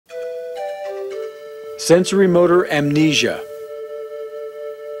Sensory-motor amnesia.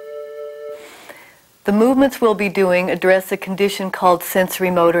 The movements we'll be doing address a condition called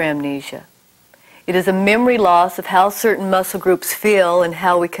sensory-motor amnesia. It is a memory loss of how certain muscle groups feel and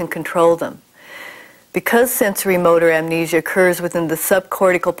how we can control them. Because sensory-motor amnesia occurs within the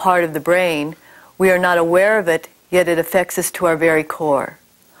subcortical part of the brain, we are not aware of it, yet it affects us to our very core.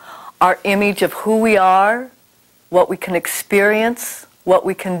 Our image of who we are, what we can experience, what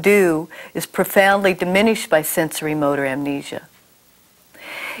we can do, is profoundly diminished by sensory-motor amnesia.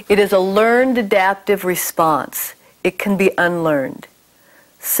 It is a learned adaptive response. It can be unlearned.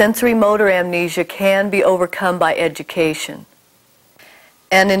 Sensory-motor amnesia can be overcome by education.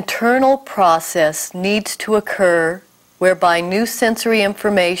 An internal process needs to occur whereby new sensory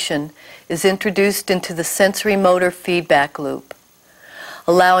information is introduced into the sensory-motor feedback loop,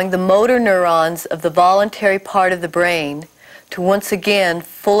 allowing the motor neurons of the voluntary part of the brain to once again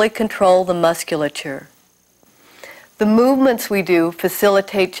fully control the musculature. The movements we do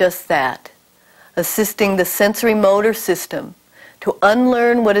facilitate just that, assisting the sensory-motor system to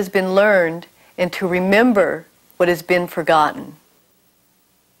unlearn what has been learned and to remember what has been forgotten.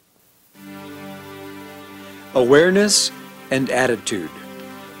 Awareness and attitude.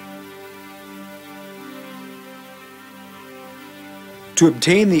 To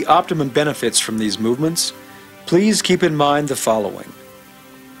obtain the optimum benefits from these movements, please keep in mind the following.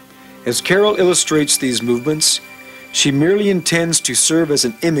 As Carol illustrates these movements, she merely intends to serve as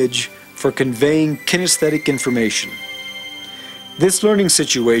an image for conveying kinesthetic information. This learning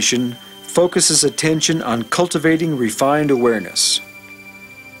situation focuses attention on cultivating refined awareness.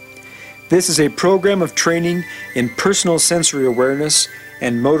 This is a program of training in personal sensory awareness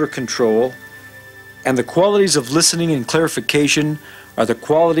and motor control, and the qualities of listening and clarification are the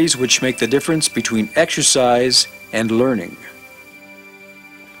qualities which make the difference between exercise and learning.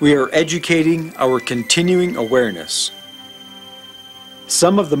 We are educating our continuing awareness.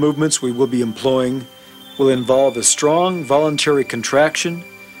 Some of the movements we will be employing will involve a strong voluntary contraction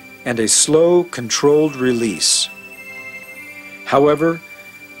and a slow, controlled release. However,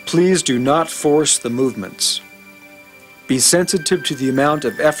 please do not force the movements. Be sensitive to the amount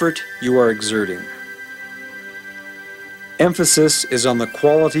of effort you are exerting. Emphasis is on the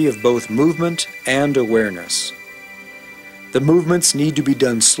quality of both movement and awareness. The movements need to be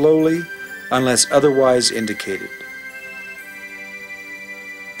done slowly unless otherwise indicated.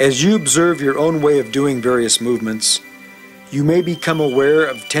 As you observe your own way of doing various movements, you may become aware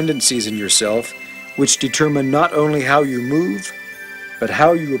of tendencies in yourself which determine not only how you move, but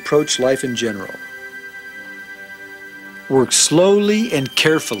how you approach life in general. Work slowly and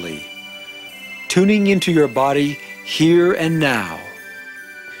carefully, tuning into your body here and now.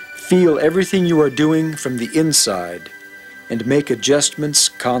 Feel everything you are doing from the inside and make adjustments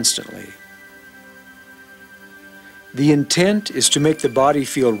constantly. The intent is to make the body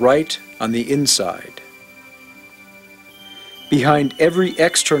feel right on the inside. Behind every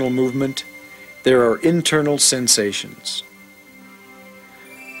external movement, there are internal sensations.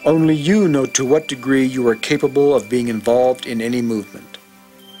 Only you know to what degree you are capable of being involved in any movement.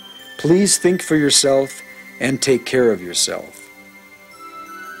 Please think for yourself and take care of yourself.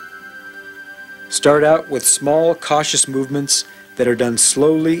 Start out with small, cautious movements that are done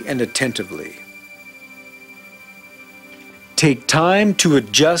slowly and attentively. Take time to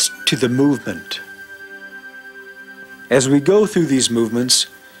adjust to the movement. As we go through these movements,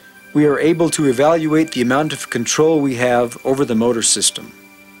 we are able to evaluate the amount of control we have over the motor system.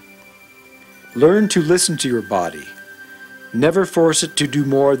 Learn to listen to your body. Never force it to do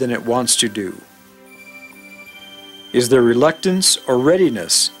more than it wants to do. Is there reluctance or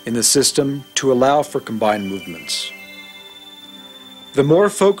readiness in the system to allow for combined movements? The more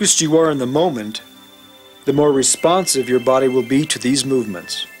focused you are in the moment, the more responsive your body will be to these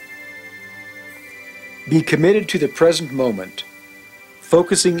movements. Be committed to the present moment,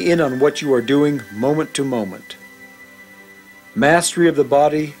 focusing in on what you are doing moment to moment. Mastery of the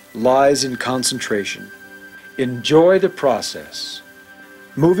body lies in concentration. Enjoy the process.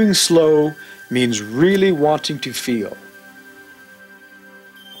 Moving slow means really wanting to feel.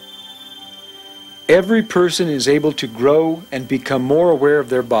 Every person is able to grow and become more aware of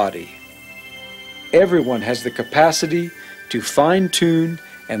their body. Everyone has the capacity to fine-tune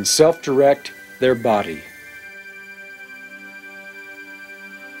and self-direct their body.